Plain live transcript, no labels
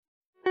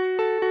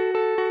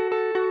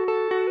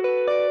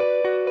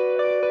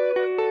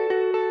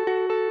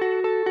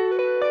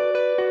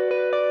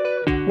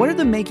What are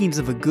the makings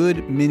of a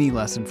good mini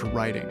lesson for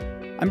writing?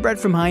 I'm Brett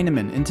from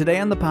Heinemann, and today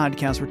on the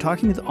podcast, we're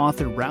talking with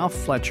author Ralph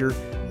Fletcher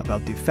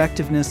about the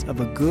effectiveness of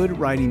a good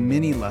writing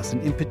mini lesson,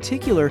 in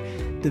particular,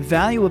 the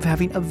value of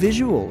having a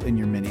visual in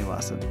your mini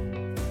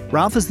lesson.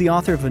 Ralph is the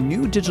author of a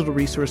new digital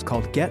resource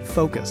called Get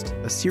Focused,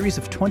 a series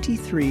of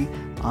 23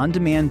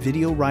 on-demand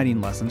video writing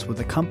lessons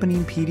with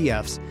accompanying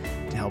PDFs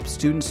to help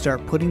students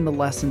start putting the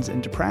lessons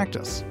into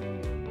practice.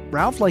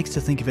 Ralph likes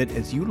to think of it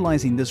as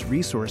utilizing this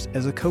resource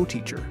as a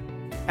co-teacher.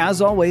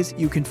 As always,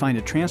 you can find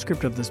a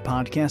transcript of this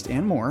podcast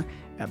and more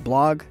at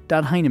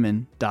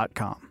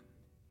blog.heinemann.com.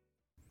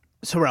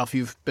 So, Ralph,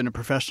 you've been a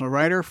professional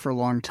writer for a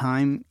long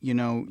time.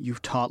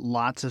 You've taught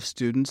lots of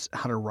students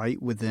how to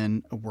write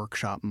within a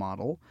workshop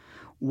model.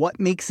 What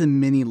makes a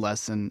mini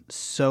lesson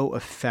so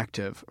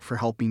effective for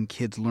helping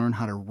kids learn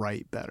how to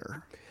write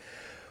better?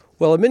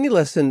 Well, a mini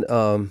lesson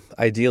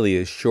ideally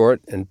is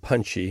short and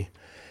punchy.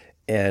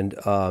 And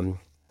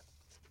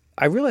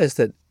I realized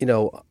that,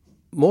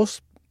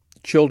 most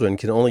children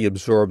can only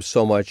absorb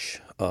so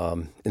much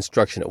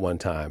instruction at one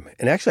time.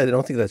 And actually, I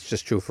don't think that's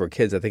just true for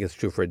kids. I think it's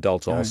true for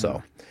adults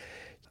also.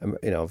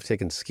 I've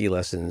taken ski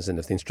lessons, and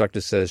if the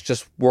instructor says,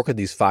 just work on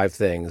these 5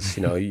 things,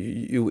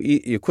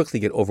 you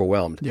quickly get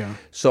overwhelmed. Yeah.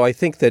 So I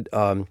think that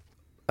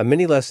a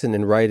mini lesson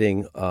in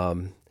writing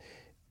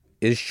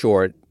is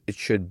short. It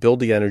should build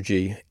the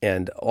energy.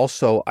 And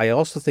I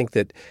also think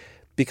that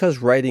because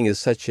writing is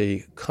such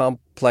a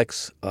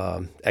complex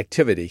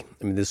activity,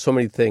 there's so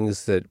many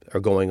things that are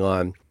going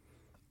on,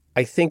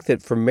 I think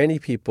that for many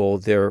people,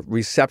 they're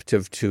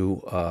receptive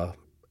to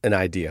an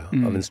idea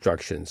of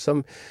instruction,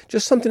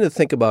 just something to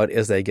think about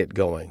as they get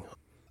going.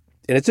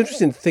 And it's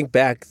interesting to think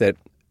back that,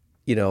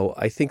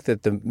 I think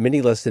that the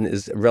mini lesson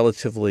is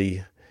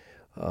relatively,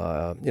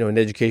 in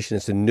education,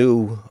 it's a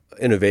new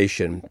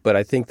innovation. But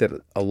I think that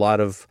a lot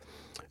of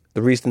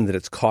the reason that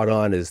it's caught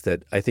on is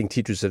that I think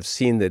teachers have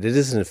seen that it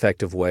is an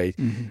effective way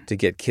to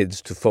get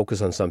kids to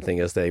focus on something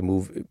as they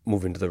move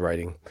into the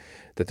writing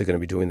that they're going to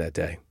be doing that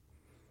day.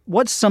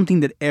 What's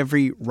something that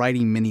every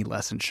writing mini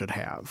lesson should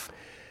have?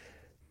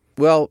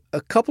 Well,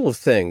 a couple of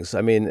things.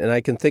 And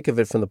I can think of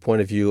it from the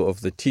point of view of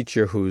the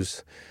teacher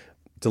who's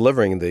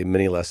delivering the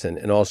mini lesson,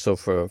 and also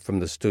from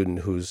the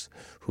student who's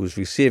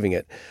receiving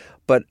it.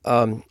 But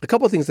a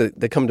couple of things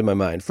that come to my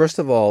mind. First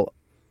of all,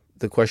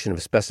 the question of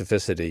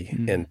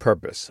specificity and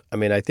purpose.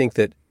 I think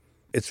that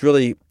it's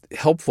really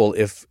helpful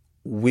if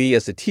we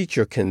as a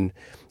teacher can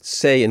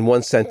say in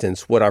one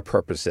sentence what our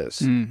purpose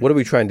is. What are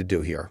we trying to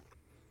do here?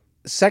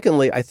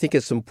 Secondly, I think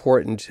it's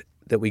important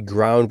that we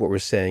ground what we're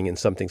saying in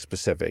something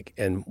specific.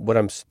 And what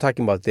I'm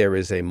talking about there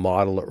is a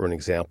model or an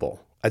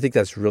example. I think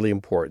that's really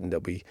important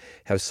that we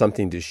have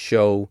something to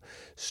show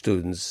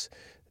students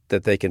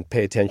that they can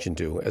pay attention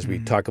to as we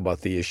talk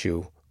about the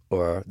issue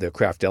or the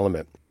craft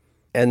element.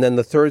 And then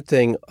the third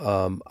thing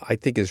I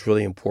think is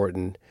really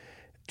important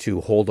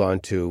to hold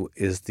on to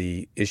is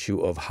the issue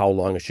of how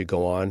long it should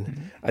go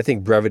on. I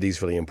think brevity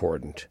is really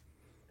important.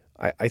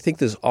 I think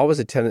there's always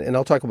a tendency, and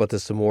I'll talk about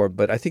this some more,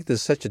 but I think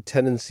there's such a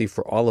tendency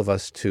for all of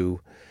us to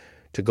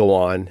go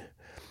on.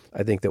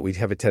 I think that we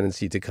have a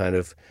tendency to kind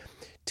of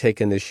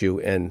take an issue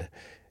and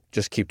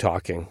just keep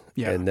talking.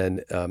 Yeah. And then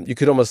you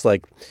could almost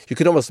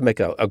make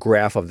a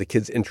graph of the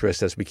kids'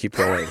 interest as we keep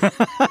going. It's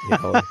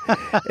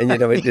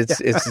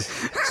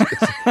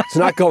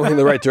not going in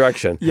the right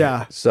direction.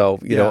 Yeah. So,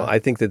 I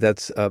think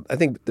that's I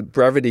think the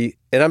brevity,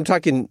 and I'm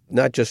talking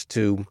not just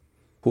to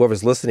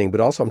whoever's listening,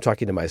 but also I'm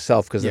talking to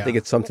myself, because I think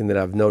it's something that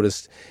I've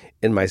noticed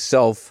in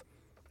myself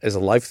as a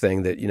life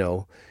thing that,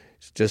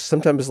 just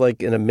sometimes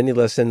like in a mini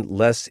lesson,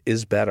 less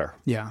is better.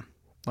 Yeah.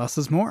 Less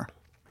is more.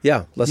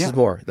 Yeah. Less is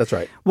more. That's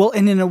right. Well,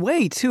 and in a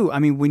way too,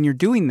 when you're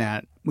doing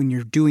that, when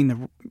you're doing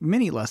the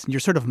mini lesson, you're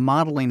sort of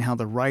modeling how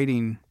the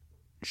writing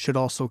should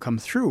also come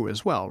through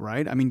as well,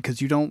 right? Because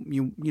you don't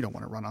want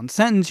to run on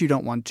sentence. You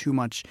don't want too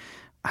much.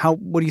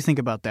 What do you think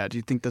about that? Do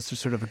you think this is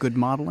sort of a good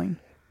modeling?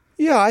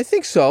 Yeah, I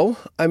think so.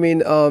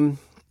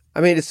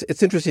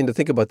 It's interesting to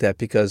think about that,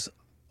 because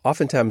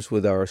oftentimes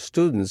with our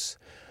students,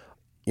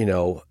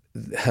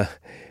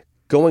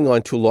 going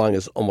on too long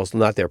is almost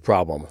not their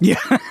problem. Yeah.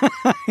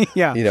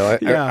 Yeah.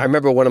 I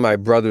remember one of my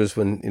brothers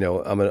when,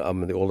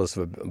 I'm the oldest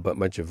of a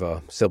bunch of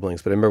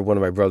siblings, but I remember one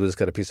of my brothers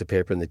got a piece of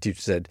paper and the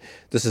teacher said,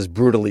 "This is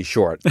brutally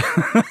short."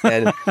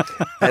 and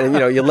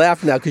you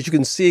laugh now because you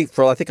can see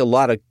for, I think, a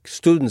lot of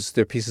students,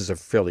 their pieces are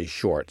fairly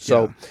short.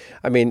 So,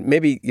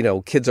 maybe,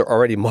 kids are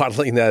already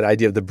modeling that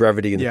idea of the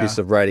brevity in the piece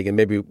of writing, and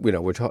maybe,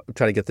 we're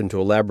trying to get them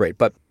to elaborate.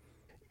 But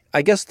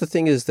I guess the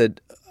thing is that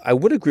I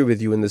would agree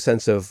with you in the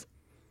sense of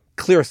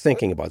clear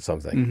thinking about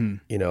something.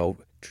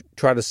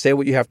 Try to say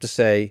what you have to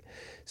say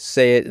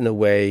it in a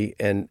way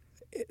and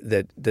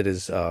that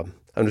is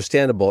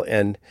understandable.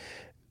 And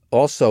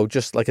also,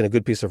 just like in a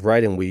good piece of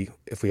writing,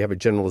 if we have a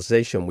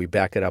generalization, we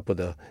back it up with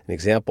an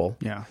example,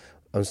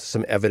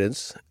 some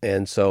evidence.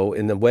 And so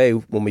in the way,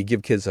 when we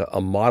give kids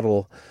a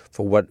model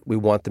for what we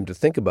want them to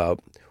think about,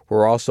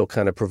 we're also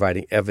kind of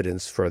providing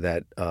evidence for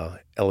that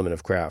element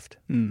of craft.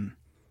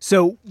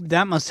 So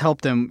that must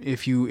help them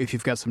if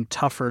you've got some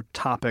tougher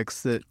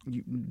topics that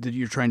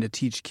you're trying to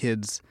teach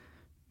kids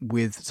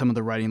with some of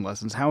the writing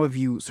lessons. How have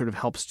you sort of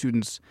helped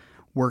students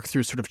work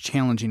through sort of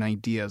challenging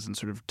ideas and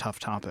sort of tough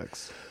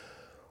topics?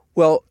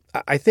 Well,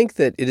 I think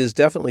that it is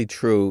definitely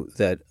true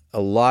that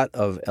a lot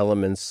of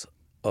elements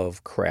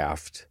of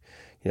craft,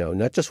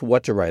 not just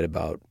what to write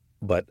about,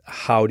 but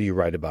how do you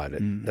write about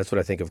it? That's what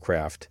I think of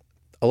craft.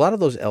 A lot of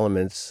those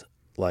elements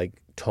like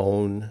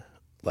tone,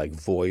 like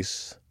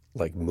voice,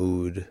 like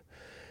mood,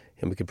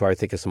 and we could probably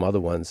think of some other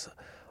ones,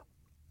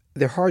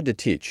 they're hard to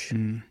teach,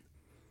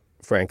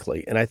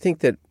 frankly. And I think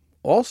that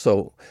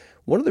also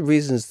one of the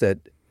reasons that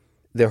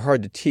they're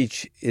hard to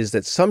teach is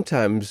that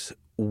sometimes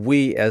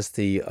we as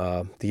the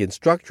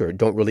instructor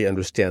don't really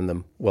understand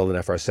them well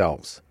enough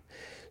ourselves.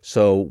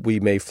 So we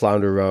may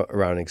flounder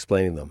around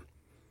explaining them.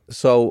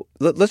 So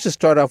let's just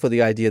start off with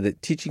the idea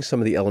that teaching some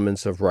of the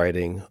elements of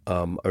writing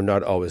are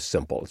not always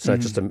simple. It's not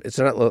it's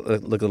not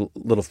like a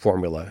little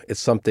formula. It's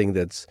something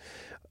that's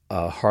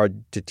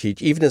hard to teach.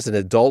 Even as an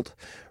adult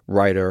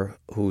writer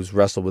who's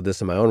wrestled with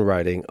this in my own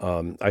writing,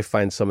 I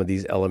find some of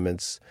these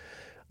elements,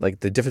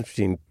 like the difference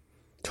between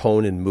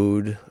tone and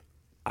mood,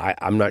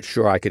 I'm not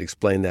sure I could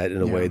explain that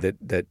in a way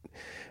that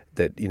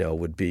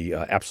would be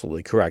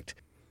absolutely correct.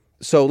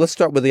 So let's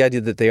start with the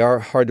idea that they are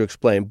hard to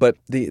explain. But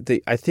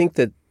I think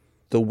that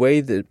the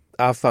way that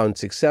I've found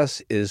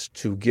success is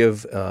to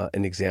give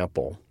an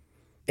example.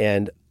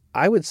 And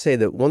I would say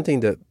that one thing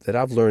that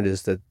I've learned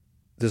is that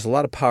there's a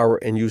lot of power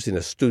in using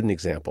a student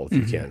example if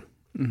you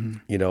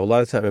can. A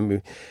lot of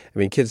time,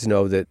 kids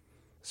know that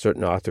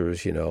certain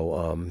authors,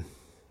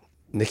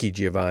 Nikki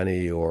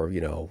Giovanni or,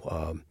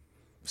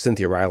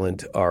 Cynthia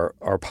Ryland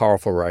are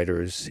powerful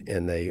writers,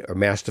 and they are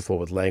masterful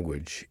with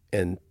language,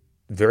 and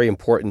very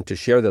important to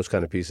share those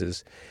kind of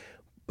pieces.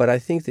 But I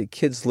think that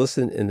kids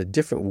listen in a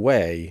different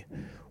way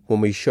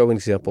when we show an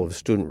example of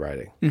student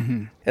writing.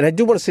 And I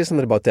do want to say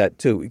something about that,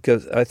 too,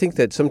 because I think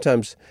that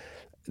sometimes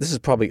this is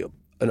probably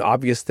an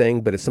obvious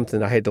thing, but it's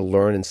something I had to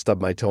learn and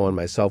stub my toe on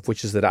myself,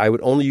 which is that I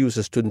would only use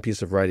a student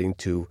piece of writing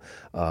to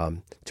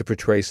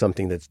portray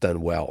something that's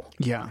done well.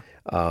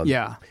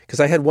 Because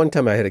I had one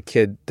time I had a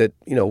kid that,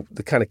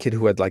 the kind of kid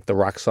who had like the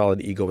rock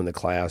solid ego in the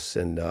class,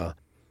 and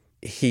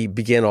he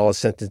began all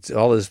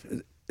his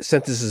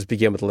sentences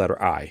began with the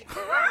letter I.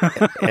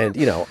 And,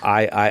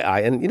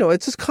 I, and,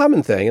 it's this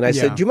common thing. And I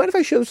said, do you mind if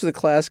I show this to the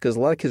class? Because a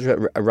lot of kids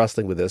are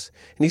wrestling with this.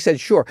 And he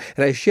said, sure.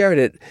 And I shared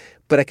it,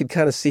 but I could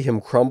kind of see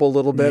him crumble a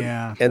little bit.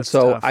 And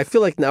so tough. I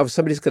feel like now if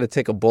somebody's going to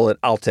take a bullet,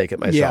 I'll take it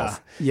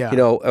myself.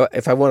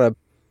 If I want to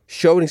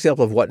show an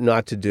example of what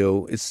not to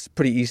do, it's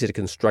pretty easy to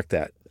construct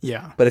that.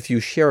 But if you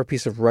share a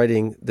piece of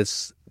writing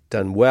that's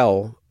done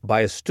well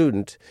by a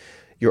student,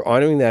 you're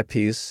honoring that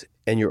piece,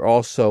 and you're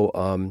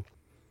also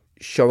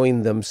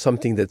showing them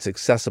something that's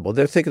accessible.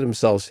 They're thinking to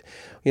themselves,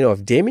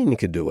 if Damien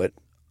could do it,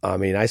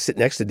 I sit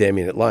next to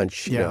Damien at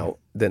lunch,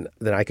 then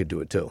I could do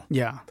it too.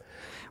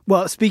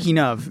 Well, speaking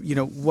of,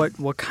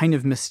 what kind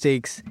of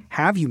mistakes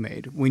have you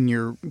made when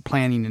you're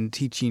planning and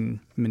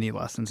teaching mini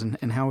lessons,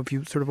 and how have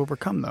you sort of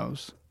overcome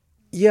those?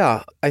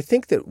 Yeah, I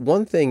think that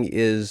one thing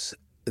is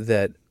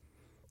that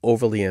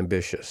overly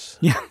ambitious.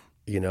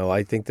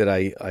 I think that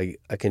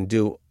I can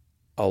do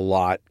a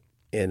lot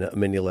in a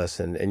mini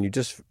lesson, and you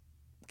just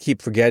keep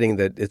forgetting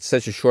that it's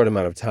such a short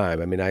amount of time.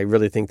 I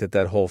really think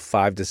that whole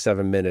 5 to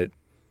 7 minute,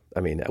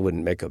 I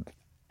wouldn't make a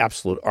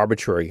absolute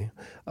arbitrary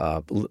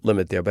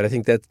limit there, but I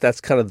think that's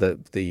kind of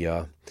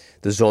the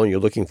zone you're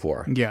looking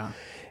for.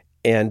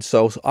 And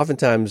so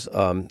oftentimes,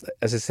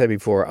 as I said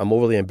before, I'm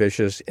overly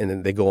ambitious, and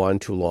then they go on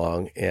too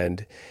long,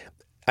 and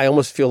I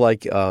almost feel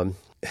like the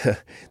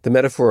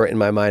metaphor in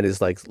my mind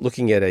is like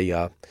looking at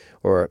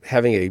or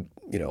having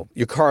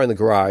your car in the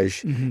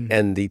garage,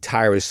 and the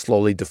tire is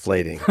slowly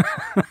deflating,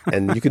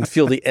 and you can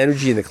feel the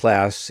energy in the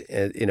class,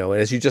 and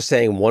as you're just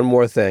saying one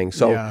more thing.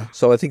 So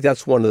I think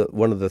that's one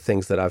of the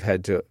things that I've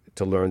had to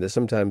learn, that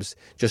sometimes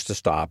just to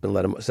stop and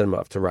send them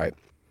off to write.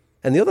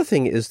 And the other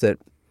thing is that,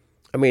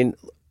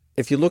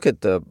 if you look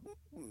at the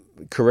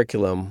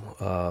curriculum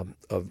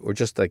or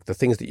just like the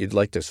things that you'd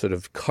like to sort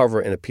of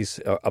cover in a piece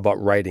about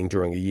writing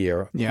during a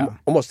year,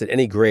 almost at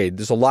any grade,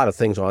 there's a lot of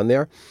things on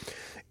there,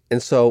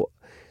 and so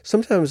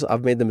sometimes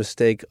I've made the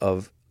mistake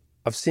of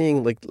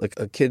seeing like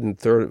a kid in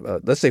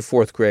let's say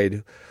fourth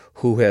grade,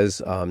 who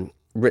has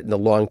written a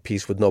long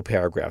piece with no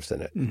paragraphs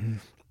in it.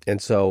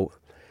 And so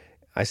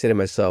I say to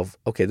myself,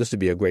 okay, this would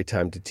be a great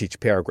time to teach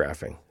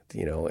paragraphing,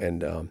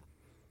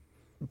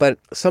 but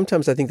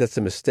sometimes I think that's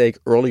a mistake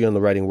early on in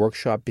the writing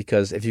workshop,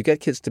 because if you get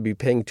kids to be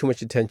paying too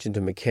much attention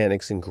to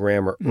mechanics and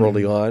grammar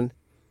early on,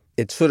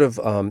 it sort of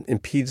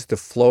impedes the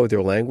flow of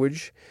their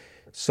language.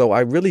 So I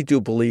really do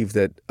believe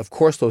that, of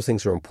course, those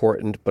things are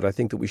important, but I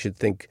think that we should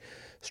think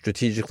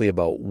strategically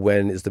about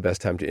when is the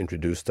best time to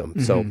introduce them.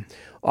 So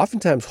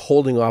oftentimes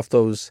holding off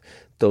those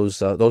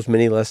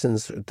mini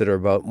lessons that are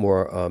about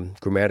more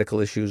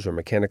grammatical issues or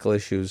mechanical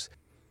issues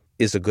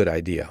is a good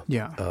idea.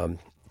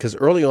 Because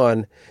early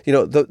on,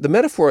 the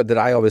metaphor that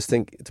I always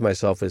think to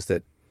myself is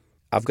that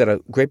I've got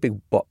a great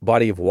big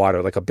body of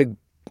water, like a big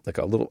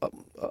a little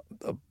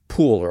a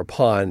pool or a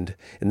pond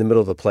in the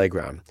middle of the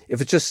playground.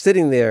 If it's just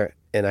sitting there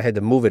and I had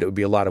to move it, it would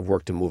be a lot of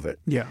work to move it.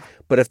 Yeah.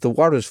 But if the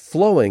water is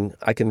flowing,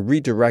 I can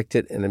redirect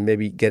it and then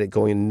maybe get it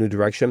going in a new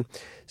direction.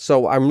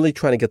 So I'm really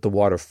trying to get the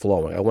water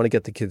flowing. I want to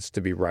get the kids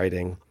to be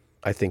writing.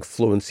 I think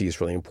fluency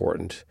is really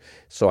important.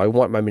 So I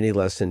want my mini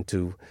lesson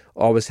to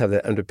always have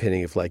that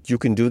underpinning of like, you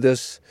can do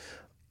this,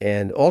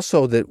 and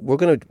also that we're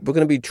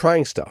gonna be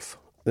trying stuff.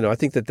 I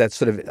think that's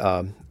sort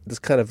of this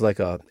kind of like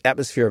a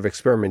atmosphere of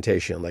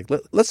experimentation. Like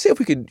let's see if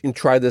we could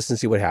try this and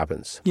see what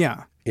happens.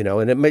 Yeah.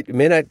 And it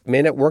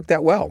may not work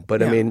that well,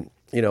 but Yeah. I mean,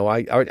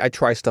 I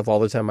try stuff all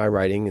the time in my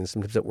writing, and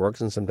sometimes it works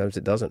and sometimes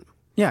it doesn't.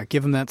 Yeah,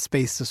 give them that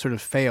space to sort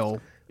of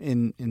fail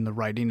in the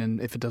writing, and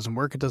if it doesn't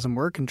work,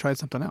 and try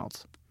something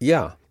else.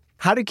 Yeah.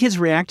 How do kids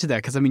react to that?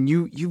 Because I mean,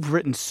 you've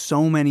written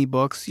so many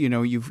books.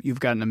 You've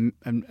got an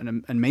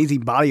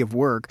amazing body of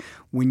work.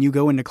 When you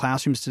go into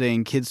classrooms today,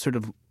 and kids sort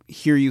of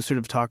hear you sort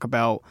of talk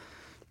about,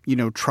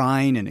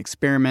 trying and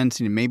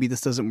experimenting, and maybe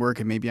this doesn't work,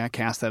 and maybe I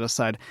cast that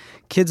aside.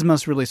 Students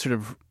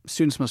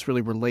must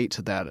really relate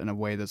to that in a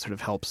way that sort of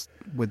helps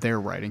with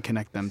their writing,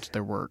 connect them to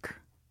their work.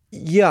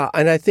 Yeah,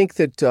 and I think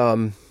that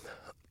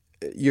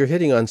you're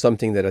hitting on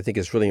something that I think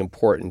is really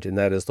important, and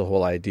that is the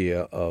whole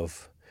idea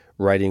of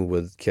writing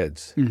with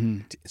kids. Mm-hmm.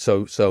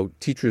 So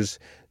teachers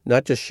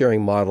not just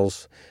sharing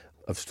models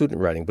of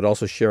student writing, but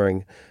also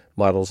sharing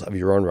models of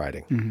your own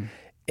writing. Mm-hmm.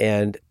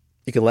 And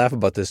you can laugh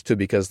about this too,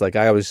 because like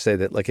I always say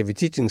that like if you're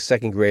teaching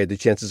second grade, the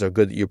chances are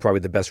good that you're probably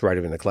the best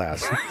writer in the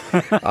class.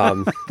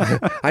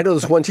 I know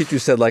this one teacher who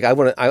said like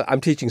I'm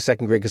teaching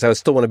second grade because I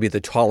still want to be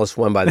the tallest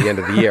one by the end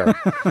of the year.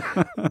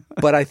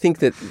 But I think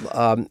that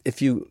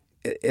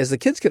as the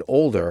kids get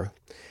older,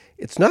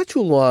 it's not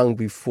too long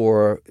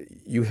before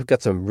you have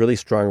got some really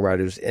strong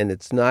writers, and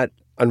it's not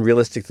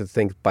unrealistic to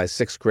think by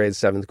 6th grade,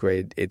 7th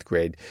grade, 8th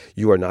grade,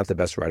 you are not the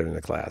best writer in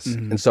the class.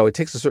 Mm-hmm. And so it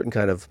takes a certain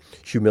kind of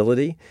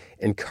humility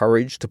and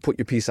courage to put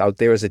your piece out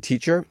there as a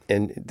teacher.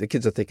 And the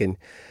kids are thinking,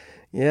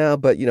 yeah,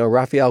 but,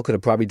 Raphael could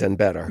have probably done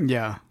better.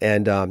 Yeah.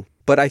 And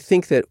but I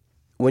think that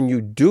when you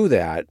do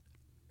that,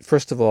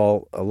 first of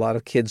all, a lot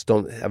of kids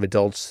don't have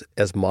adults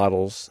as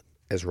models,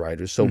 as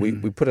writers. So we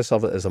put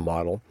ourselves as a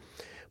model.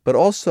 But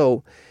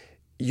also,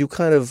 you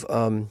kind of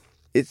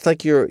it's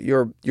like you're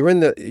in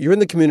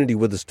the community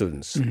with the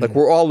students. Mm-hmm. Like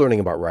we're all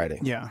learning about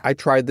writing. Yeah. I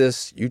tried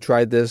this, you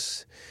tried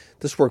this.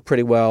 This worked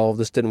pretty well.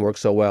 This didn't work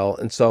so well.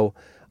 And so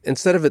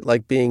instead of it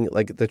like being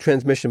like the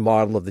transmission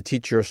model of the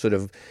teacher sort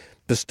of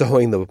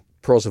bestowing the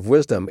pearls of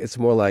wisdom, it's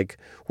more like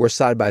we're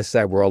side by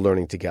side, we're all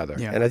learning together.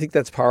 Yeah. And I think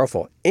that's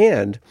powerful.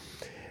 And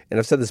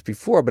I've said this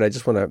before, but I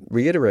just want to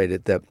reiterate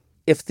it, that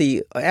if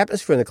the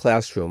atmosphere in the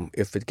classroom,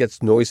 if it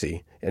gets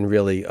noisy and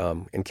really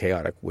and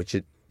chaotic, which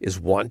it is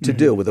wont to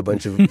do with a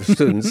bunch of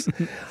students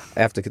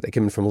after they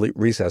come in from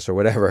recess or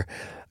whatever,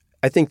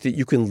 I think that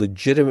you can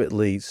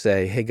legitimately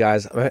say, hey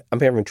guys, I'm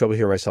having trouble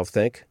hearing myself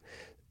think.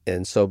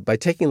 And so by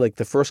taking like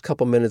the first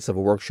couple minutes of a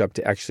workshop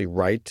to actually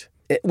write,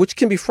 which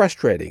can be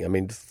frustrating. I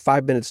mean,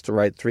 5 minutes to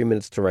write, 3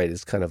 minutes to write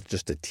is kind of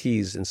just a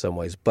tease in some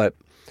ways, but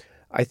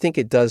I think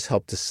it does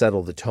help to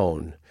settle the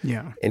tone.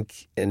 Yeah.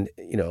 And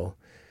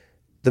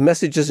the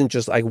message isn't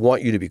just, I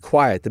want you to be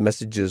quiet. The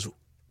message is,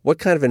 what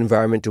kind of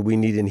environment do we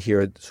need in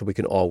here so we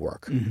can all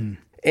work? Mm-hmm.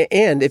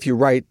 And if you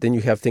write, then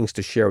you have things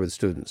to share with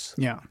students.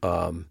 Yeah.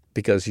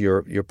 Because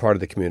you're part of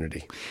the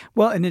community.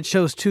 Well, and it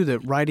shows too that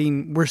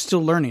writing, we're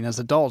still learning as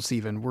adults.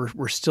 Even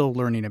we're still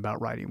learning about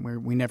writing.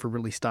 We never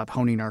really stop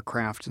honing our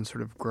craft and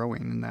sort of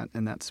growing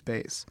in that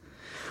space.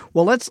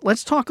 Well,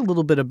 let's talk a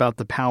little bit about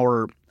the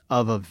power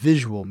of a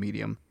visual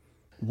medium.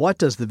 What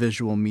does the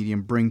visual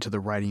medium bring to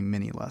the writing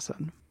mini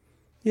lesson?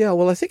 Yeah,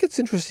 well, I think it's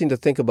interesting to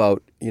think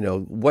about,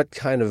 what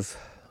kind of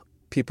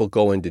people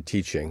go into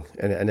teaching.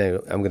 And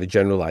I'm going to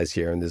generalize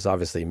here, and there's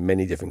obviously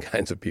many different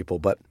kinds of people.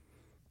 But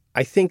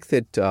I think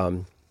that,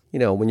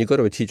 when you go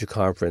to a teacher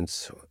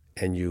conference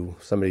and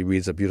somebody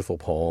reads a beautiful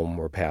poem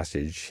or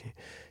passage,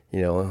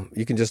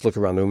 you can just look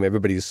around the room.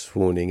 Everybody's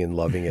swooning and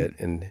loving it.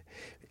 And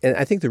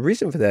I think the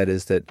reason for that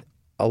is that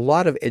a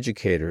lot of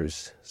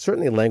educators,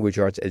 certainly language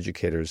arts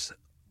educators,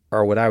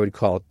 are what I would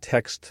call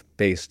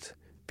text-based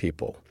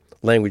people.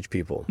 Language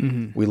people.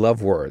 Mm-hmm. We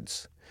love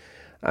words.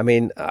 I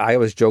mean, I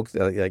always joke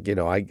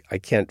that, I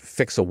can't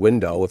fix a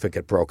window if it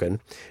gets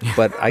broken,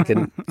 but I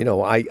can,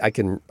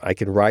 I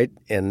can write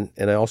and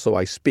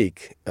I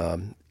speak,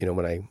 when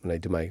I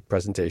do my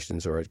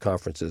presentations or at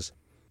conferences.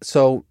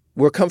 So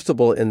we're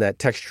comfortable in that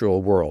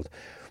textual world.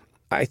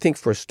 I think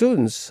for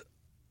students,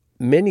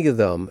 many of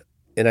them,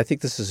 and I think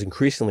this is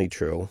increasingly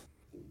true,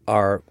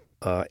 are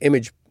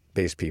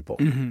image-based people.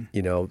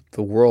 Mm-hmm.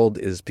 The world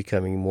is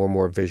becoming more and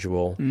more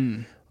visual.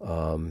 Mm.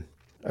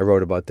 I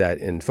wrote about that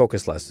in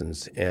focus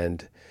lessons.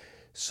 And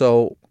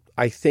so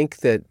I think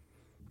that,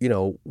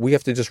 we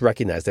have to just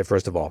recognize that,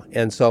 first of all.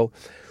 And so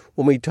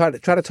when we try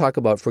to talk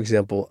about, for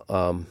example,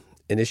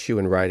 an issue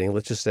in writing,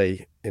 let's just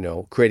say,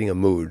 creating a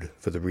mood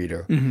for the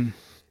reader, mm-hmm.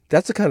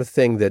 that's the kind of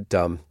thing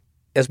that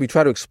as we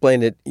try to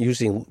explain it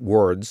using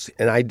words,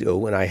 and I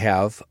do, and I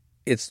have,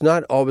 it's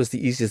not always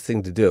the easiest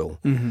thing to do.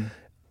 Mm-hmm.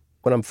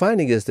 What I'm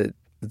finding is that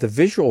the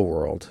visual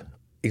world,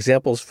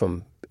 examples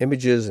from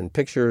images and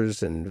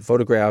pictures and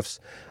photographs,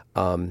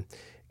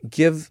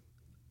 give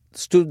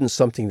students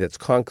something that's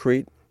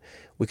concrete.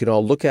 We can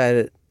all look at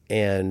it,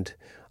 and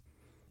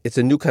it's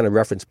a new kind of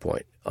reference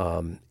point.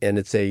 And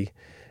it's a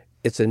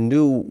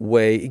new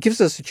way. It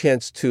gives us a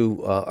chance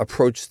to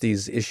approach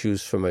these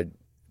issues from a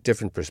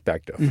different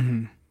perspective.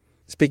 Mm-hmm.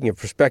 Speaking of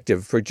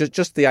perspective, for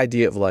just the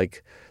idea of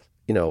like,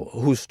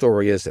 whose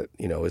story is it?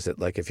 Is it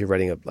like if you're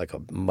writing like a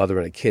mother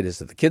and a kid,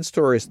 is it the kid's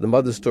story? Is it the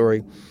mother's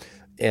story?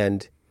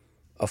 And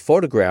a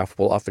photograph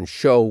will often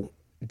show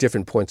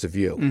different points of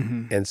view.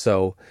 Mm-hmm. And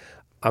so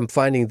I'm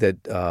finding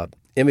that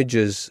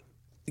images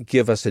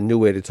give us a new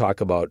way to talk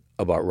about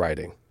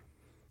writing.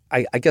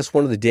 I guess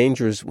one of the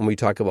dangers when we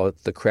talk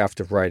about the craft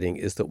of writing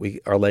is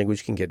that our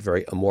language can get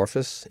very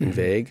amorphous and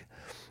vague.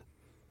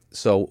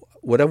 So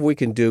whatever we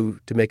can do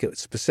to make it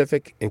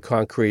specific and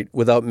concrete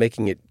without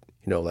making it,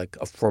 like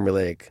a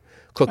formulaic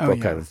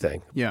cookbook kind of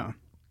thing. Yeah.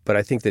 But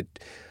I think that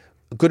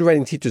good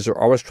writing teachers are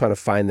always trying to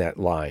find that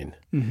line.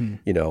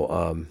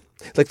 Mm-hmm.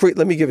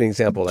 Let me give an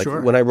example. Like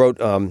when I wrote,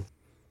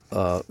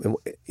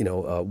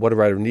 What a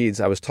Writer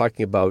Needs, I was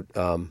talking about,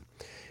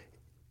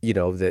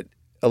 that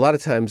a lot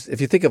of times,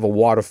 if you think of a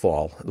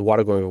waterfall, the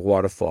water going over a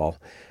waterfall,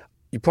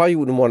 you probably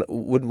wouldn't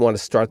want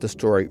to start the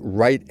story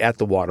right at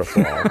the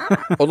waterfall,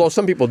 although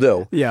some people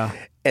do. Yeah.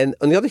 And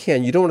on the other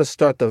hand, you don't want to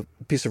start the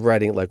piece of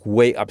writing like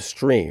way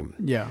upstream.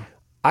 Yeah.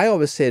 I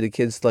always say to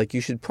kids, like, you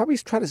should probably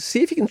try to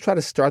see if you can try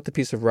to start the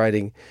piece of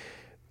writing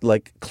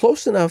like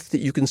close enough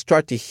that you can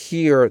start to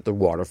hear the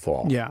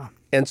waterfall. Yeah.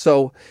 And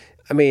so,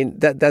 I mean,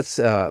 that's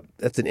an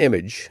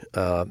image,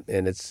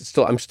 and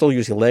I'm still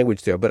using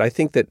language there, but I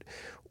think that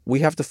we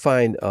have to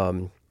find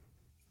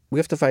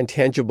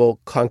tangible,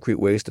 concrete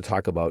ways to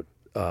talk about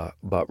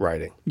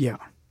writing. Yeah.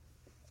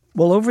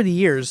 Well, over the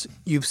years,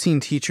 you've seen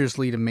teachers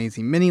lead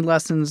amazing mini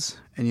lessons,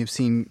 and you've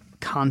seen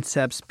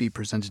concepts be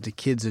presented to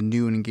kids in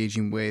new and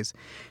engaging ways.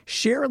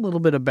 Share a little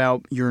bit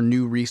about your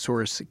new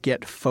resource,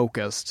 Get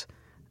Focused,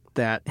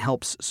 that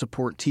helps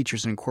support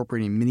teachers in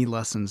incorporating mini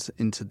lessons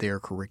into their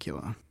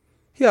curricula.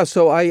 Yeah,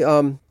 so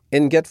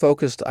in Get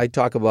Focused, I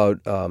talk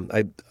about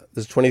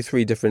there's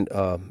 23 different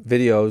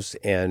videos,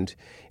 and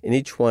in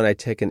each one I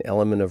take an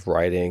element of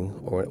writing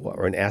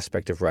or an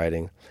aspect of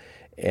writing,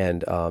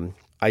 and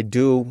I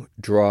do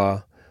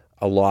draw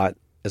a lot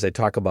as I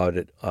talk about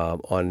it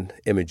on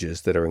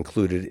images that are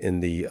included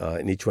in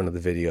each one of the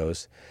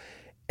videos.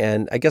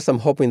 And I guess I'm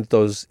hoping that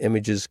those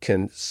images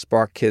can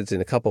spark kids in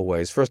a couple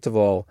ways. First of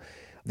all,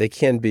 they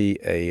can be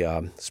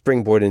a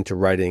springboard into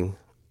writing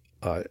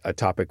a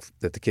topic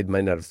that the kid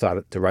might not have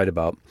thought to write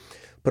about,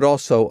 but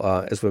also,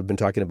 as we've been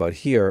talking about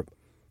here,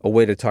 a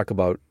way to talk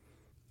about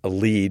a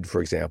lead,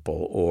 for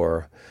example,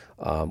 or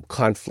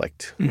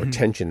conflict or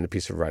tension in a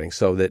piece of writing.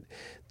 So that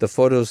the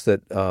photos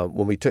that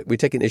when we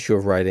take an issue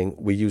of writing,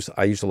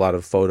 I use a lot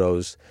of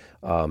photos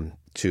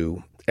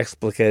to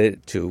explicate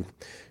it, to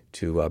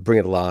bring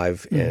it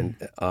alive, and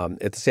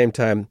at the same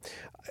time,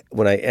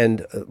 when I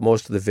end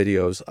most of the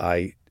videos,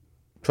 I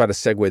try to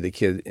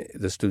segue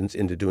the students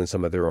into doing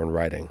some of their own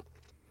writing.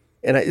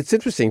 And it's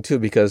interesting, too,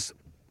 because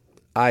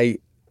I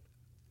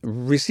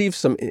received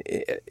some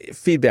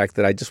feedback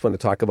that I just want to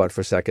talk about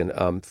for a second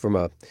from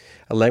a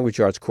language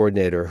arts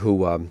coordinator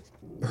who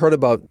heard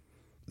about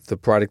the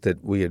product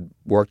that we had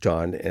worked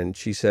on, and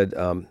she said,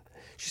 I'm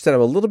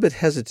a little bit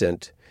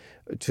hesitant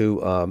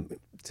to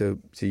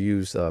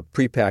use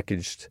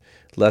prepackaged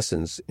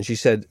lessons. And she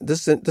said,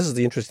 this is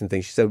the interesting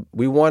thing. She said,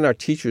 we want our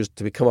teachers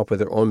to come up with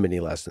their own mini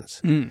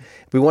lessons.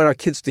 We want our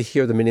kids to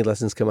hear the mini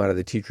lessons come out of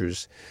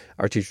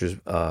our teachers'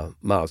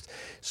 mouths.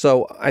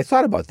 So I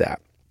thought about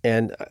that.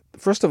 And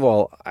first of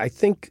all, I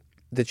think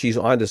that she's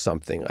onto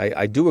something.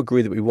 I do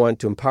agree that we want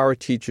to empower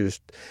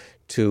teachers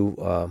to,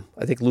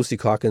 I think Lucy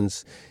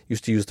Calkins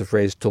used to use the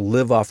phrase, to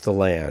live off the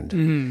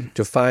land,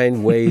 to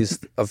find ways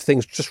of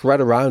things just right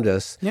around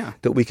us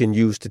that we can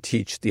use to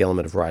teach the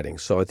element of writing.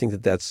 So I think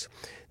that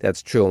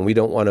that's true. And we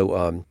don't want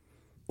to,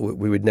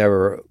 we would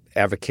never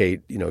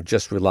advocate,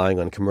 just relying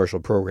on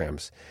commercial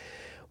programs.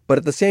 But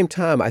at the same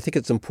time, I think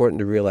it's important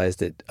to realize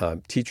that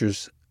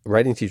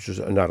writing teachers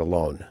are not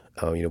alone.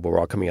 We're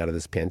all coming out of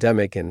this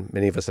pandemic, and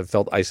many of us have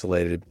felt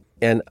isolated.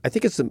 And I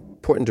think it's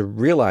important to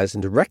realize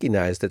and to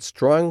recognize that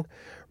strong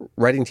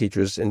writing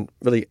teachers, and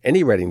really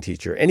any writing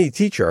teacher, any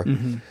teacher,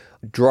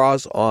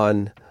 draws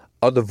on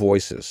other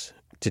voices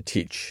to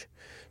teach.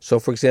 So,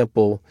 for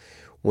example,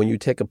 when you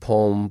take a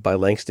poem by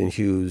Langston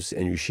Hughes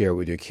and you share it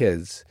with your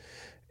kids,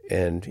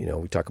 and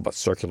we talk about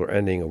circular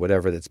ending or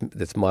whatever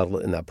that's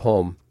modeled in that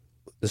poem,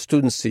 the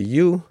students see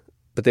you,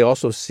 but they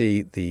also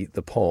see the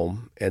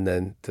poem, and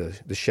then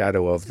the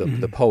shadow of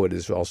the poet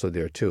is also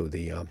there too,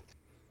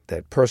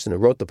 that person who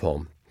wrote the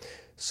poem.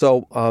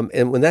 So,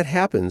 and when that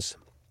happens,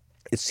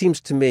 it seems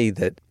to me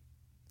that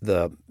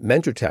the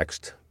mentor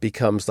text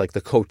becomes like the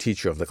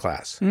co-teacher of the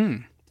class.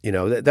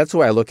 That's the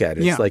way I look at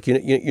it. It's like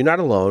you're not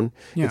alone.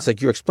 It's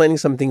like you're explaining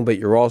something, but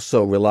you're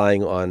also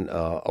relying on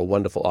a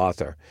wonderful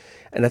author.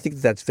 And I think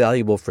that's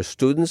valuable for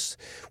students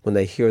when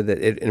they hear that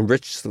it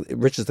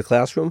enriches the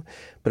classroom,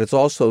 but it's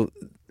also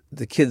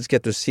the kids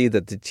get to see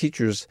that the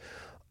teachers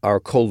are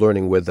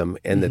co-learning with them,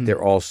 and that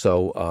they're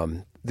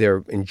also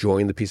they're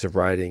enjoying the piece of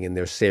writing and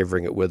they're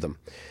savoring it with them.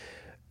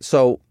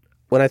 So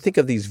when I think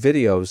of these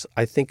videos,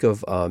 I think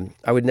of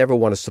I would never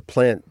want to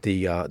supplant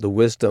the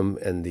wisdom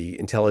and the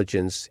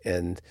intelligence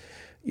and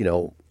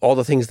all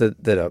the things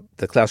that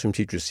the classroom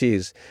teacher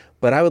sees,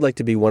 but I would like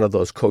to be one of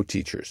those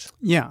co-teachers.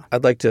 Yeah,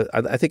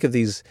 I think of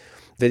these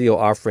video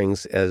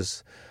offerings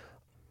as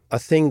a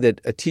thing that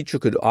a teacher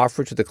could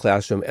offer to the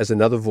classroom as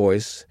another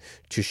voice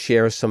to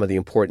share some of the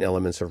important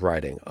elements of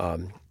writing.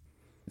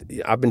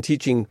 I've been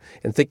teaching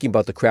and thinking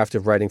about the craft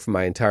of writing for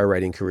my entire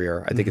writing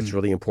career. I think it's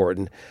really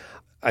important.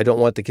 I don't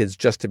want the kids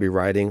just to be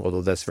writing,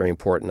 although that's very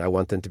important. I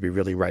want them to be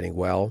really writing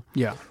well.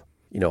 Yeah.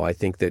 I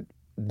think that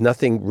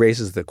nothing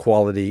raises the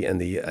quality and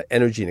the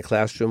energy in a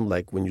classroom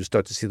like when you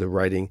start to see the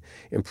writing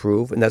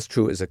improve. And that's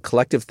true as a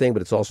collective thing,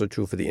 but it's also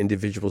true for the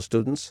individual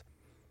students.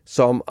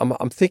 So I'm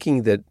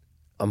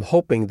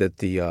hoping that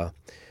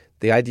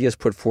the ideas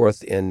put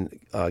forth in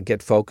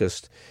Get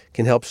Focused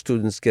can help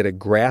students get a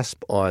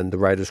grasp on the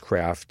writer's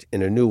craft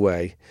in a new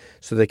way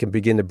so they can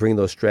begin to bring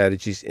those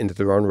strategies into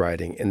their own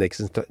writing, and they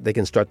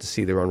can start to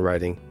see their own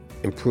writing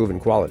improve in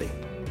quality.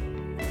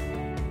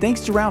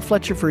 Thanks to Ralph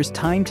Fletcher for his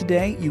time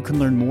today. You can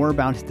learn more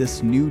about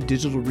this new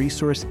digital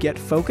resource, Get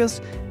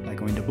Focused, by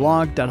going to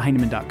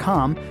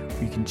blog.heinemann.com,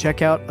 where you can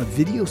check out a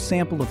video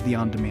sample of the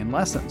on-demand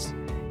lessons.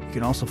 You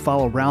can also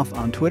follow Ralph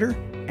on Twitter,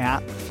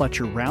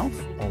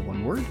 @FletcherRalph, all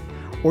one word,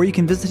 or you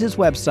can visit his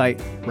website,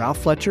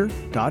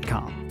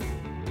 ralphfletcher.com.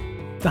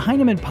 The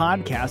Heinemann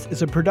Podcast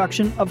is a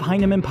production of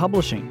Heinemann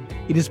Publishing.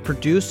 It is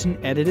produced and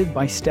edited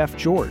by Steph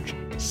George.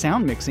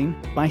 Sound mixing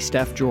by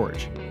Steph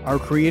George. Our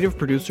creative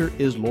producer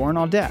is Lauren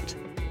Audette.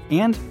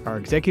 And our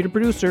executive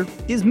producer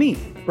is me,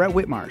 Brett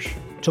Whitmarsh.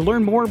 To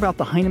learn more about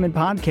the Heinemann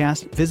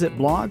Podcast, visit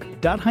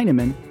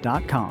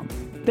blog.heinemann.com.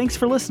 Thanks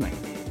for listening.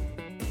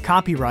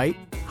 Copyright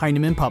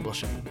Heinemann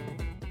Publishing.